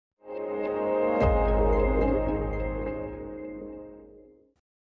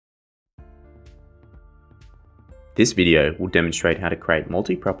This video will demonstrate how to create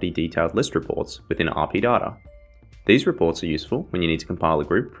multi-property detailed list reports within RPdata. These reports are useful when you need to compile a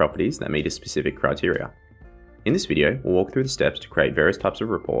group of properties that meet a specific criteria. In this video, we'll walk through the steps to create various types of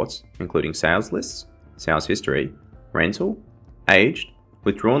reports, including sales lists, sales history, rental, aged,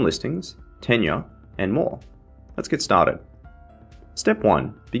 withdrawn listings, tenure, and more. Let's get started. Step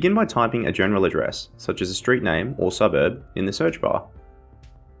 1. Begin by typing a general address, such as a street name or suburb, in the search bar.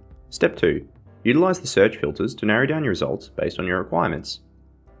 Step 2. Utilize the search filters to narrow down your results based on your requirements.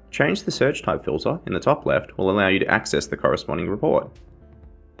 Change the search type filter in the top left will allow you to access the corresponding report.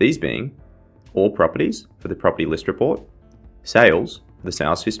 These being all properties for the property list report, sales for the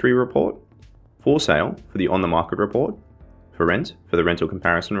sales history report, for sale for the on the market report, for rent for the rental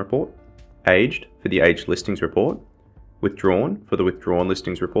comparison report, aged for the aged listings report, withdrawn for the withdrawn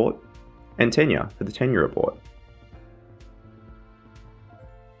listings report, and tenure for the tenure report.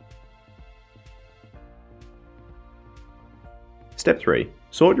 Step 3.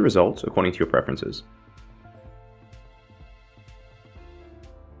 Sort your results according to your preferences.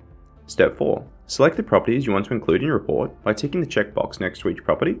 Step 4. Select the properties you want to include in your report by ticking the checkbox next to each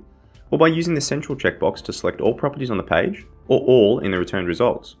property, or by using the central checkbox to select all properties on the page, or all in the returned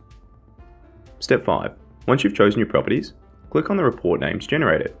results. Step 5. Once you've chosen your properties, click on the report name to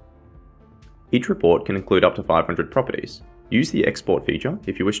generate it. Each report can include up to 500 properties. Use the export feature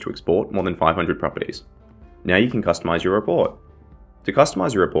if you wish to export more than 500 properties. Now you can customize your report. To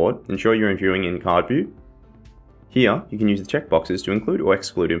customize your report, ensure you're viewing in card view. Here, you can use the checkboxes to include or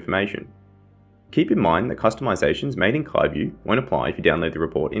exclude information. Keep in mind that customizations made in card view won't apply if you download the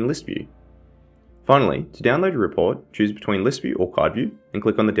report in list view. Finally, to download your report, choose between list view or card view and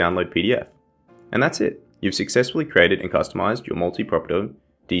click on the download PDF. And that's it. You've successfully created and customized your multi-property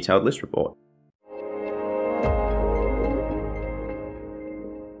detailed list report.